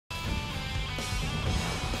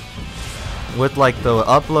with like the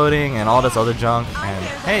uploading and all this other junk. And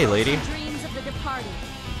hey, lady, Dreams of the departed.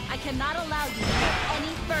 I cannot allow you to go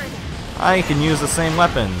any further. I can use the same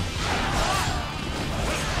weapon.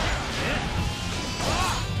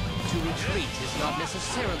 To retreat is not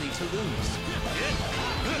necessarily to lose.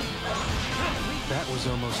 That was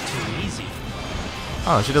almost too easy.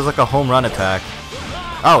 Oh, she does like a home run attack.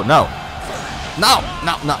 Oh no, no.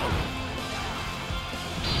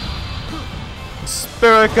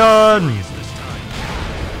 Spirit gun.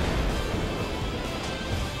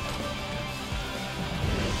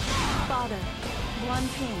 Father, One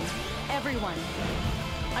King, everyone.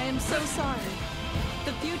 I am so sorry.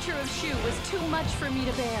 The future of Shu was too much for me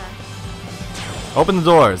to bear. Open the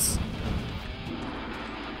doors.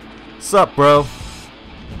 Sup, bro?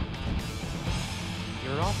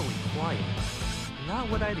 You're awfully quiet. Not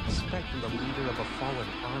what I'd expect from the leader of a fallen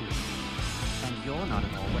army. And you're not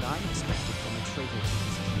at all what I expected from a traitor to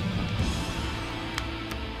his king.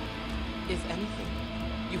 If anything,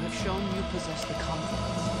 you have shown you possess the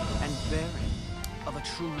confidence and bearing of a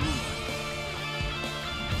true ruler.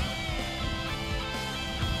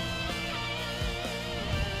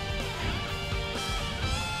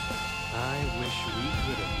 I wish we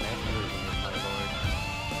could have met earlier, my lord.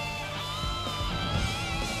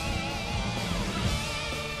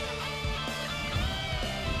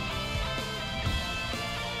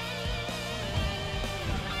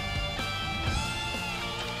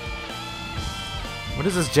 What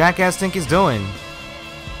does this jackass think he's doing?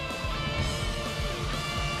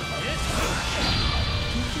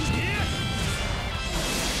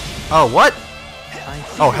 Oh, what?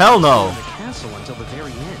 Oh, hell no. In the castle until the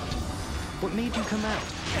very end. What made you come out?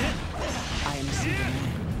 I am a single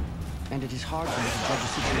man, and it is hard for me to judge a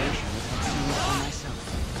situation without seeing it for myself.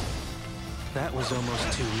 That was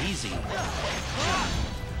almost too easy.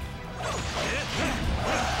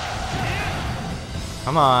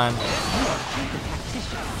 Come on.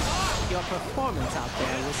 Your performance out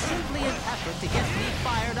there was simply an effort to get me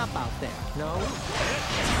fired up out there. No?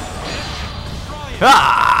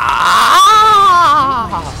 Ah!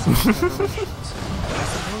 I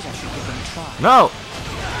suppose I should give them a try. No.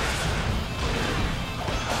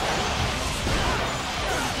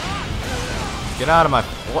 Get out of my.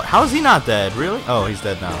 What? How is he not dead? Really? Oh, he's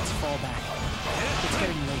dead now. Let's fall back. It's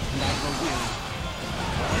getting late and I grow weary.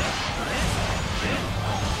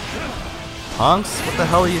 Punks? What the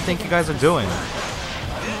hell do you think you guys are doing? My lord,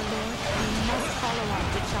 we must follow up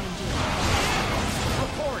to Chengdu.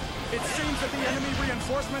 Report! It seems that the enemy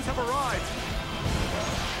reinforcements have arrived.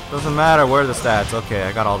 Doesn't matter where are the stats. Okay,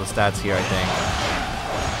 I got all the stats here, I think.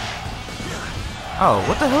 Oh,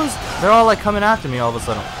 what the hell is... They're all like coming after me all of a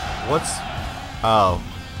sudden. What's... Oh.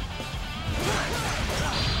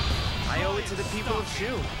 I owe it to the people of Shu.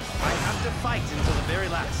 I have to fight until the very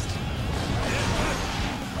last.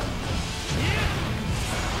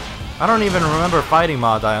 I don't even remember fighting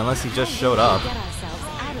Ma Dai unless he just showed up. Get ourselves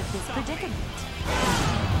out of this predicament.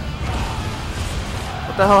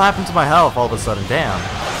 What the hell happened to my health all of a sudden? Damn.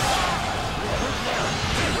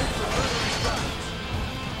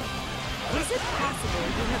 Is it possible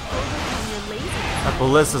you have overcome your laziness? That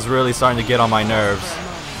ballista's really starting to get on my nerves. For a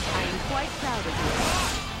moment, I am quite proud of you.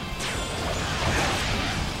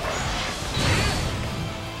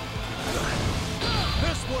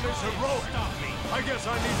 This one is heroic. I guess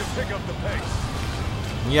I need to pick up the pace.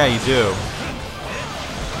 Yeah, you do.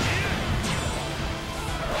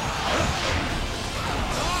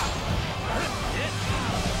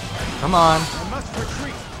 Come on. I must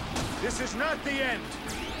retreat. This is not the end.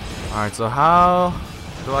 Alright, so how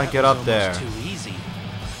do I get up there? Too easy.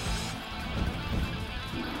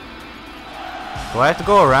 Do I have to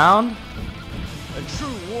go around? A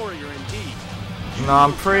true warrior indeed. No,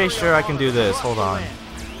 I'm pretty sure I can do this. Hold on.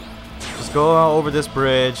 Just go over this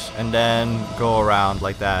bridge and then go around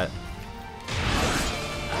like that.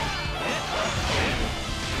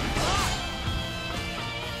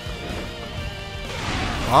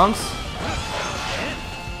 Punks?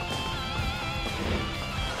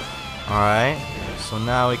 Alright, so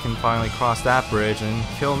now we can finally cross that bridge and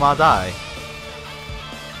kill Ma Dai.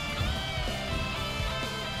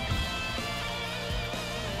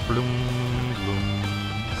 Bloom, bloom,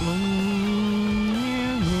 bloom.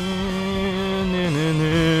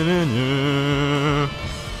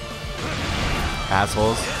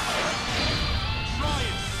 Assholes.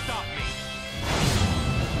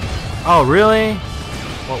 Oh, really?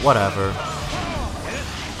 Well, whatever.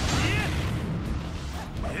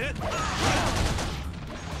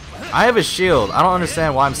 I have a shield. I don't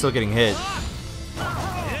understand why I'm still getting hit.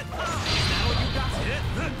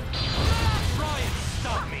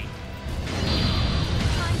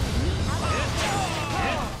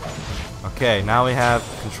 Okay, now we have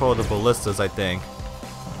control of the ballistas, I think.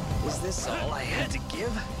 Is this all I had to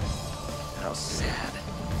give? How sad.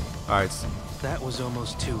 Alright. That was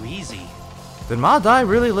almost too easy. Did Ma Dai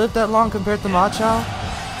really live that long compared to Ma Chao?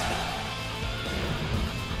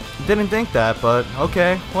 Didn't think that, but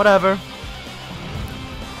okay, whatever.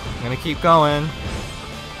 I'm gonna keep going.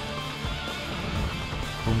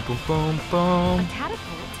 Boom, boom, boom, boom. A catapult?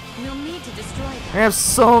 We'll need to destroy it. I have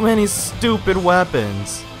so many stupid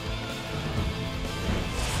weapons.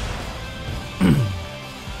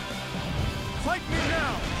 Fight me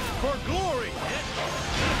now for glory.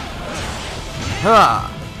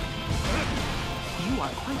 Ha! You are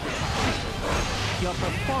quite the tactician. Your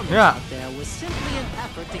performance Yeah. out there was simply an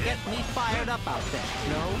effort to get me fired up out there,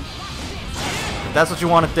 no? If that's what you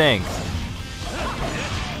want to think.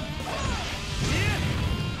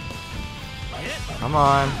 Come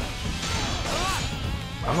on.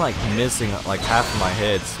 I'm like missing like half of my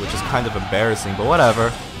hits, which is kind of embarrassing, but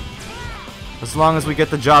whatever. As long as we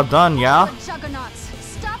get the job done, yeah? The juggernauts,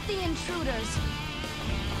 stop the intruders.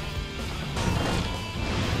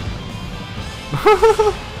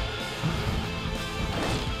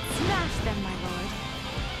 Smash them, my lord.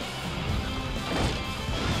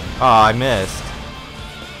 Oh, I missed.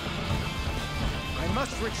 I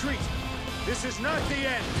must retreat. This is not the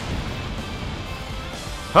end.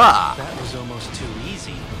 Ha! That was almost too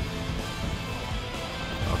easy.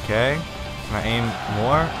 Okay. Can I aim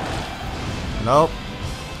more? Nope.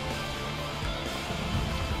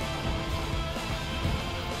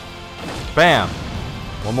 Bam!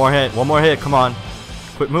 One more hit, come on.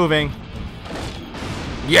 Quit moving.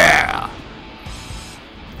 Yeah!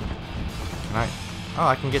 Can I? Oh,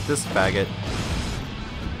 I can get this faggot.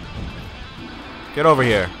 Get over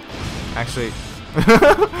here. Actually,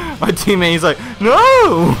 my teammate, he's like,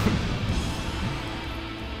 no!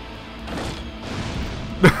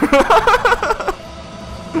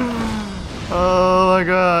 Oh my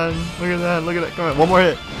god. Look at that, look at that. Come on, one more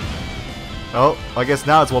hit. Oh, I guess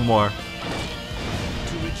now it's one more.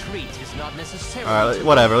 To retreat is not necessarily. Alright,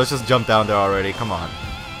 whatever. Let's just jump down there already. Come on.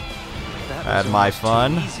 That Had was my almost too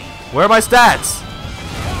fun. easy. Where are my stats?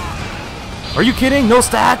 Are you kidding? No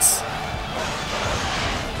stats?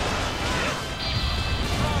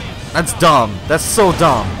 That's dumb. That's so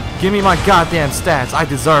dumb. Give me my goddamn stats. I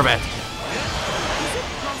deserve it. Is it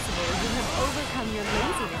possible you have overcome your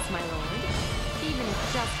laziness, my lord? Even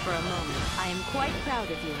if just for a moment, I am quite proud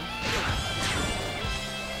of you.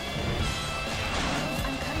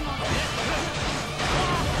 I'm cutting off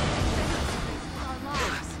our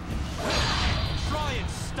lives. Try and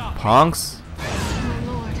stop. Punks? My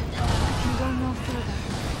lord, I can go no further.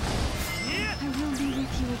 I will be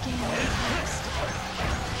with you again next.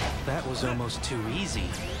 That was almost too easy.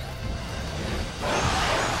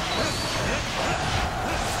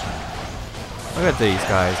 Look at these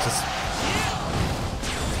guys. Just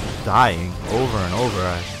dying over and over.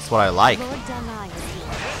 That's what I like. Lord Danai is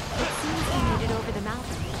here. It seems he made it over the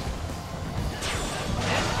mountain.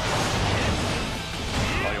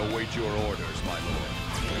 I await your orders, my lord.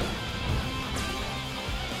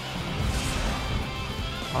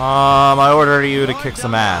 I order you to Lord kick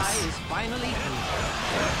some Danai ass. is finally here.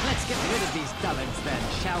 Let's get rid of these dullards then,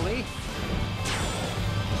 shall we?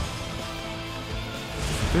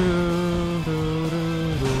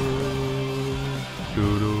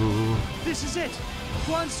 This is it!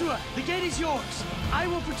 Guan Sua, the gate is yours! I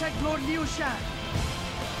will protect Lord Liu Shan!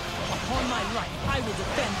 Upon my life, I will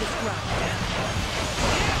defend this ground!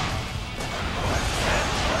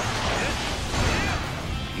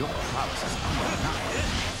 Your prowess is undeniable.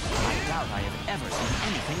 I doubt I have ever seen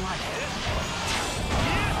anything like it.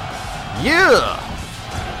 Yeah!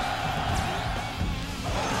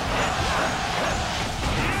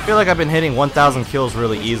 I feel like I've been hitting 1,000 kills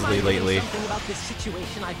really easily lately. Something about this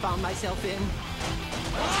situation I found myself in.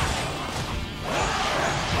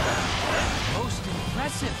 Most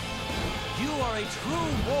impressive! You are a true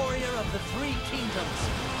warrior of the Three Kingdoms!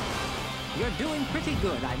 You're doing pretty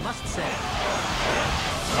good, I must say.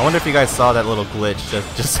 I wonder if you guys saw that little glitch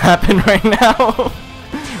just happen right now.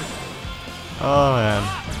 Oh man.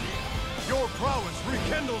 Your prowess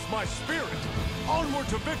rekindles my spirit. Onward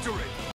to victory.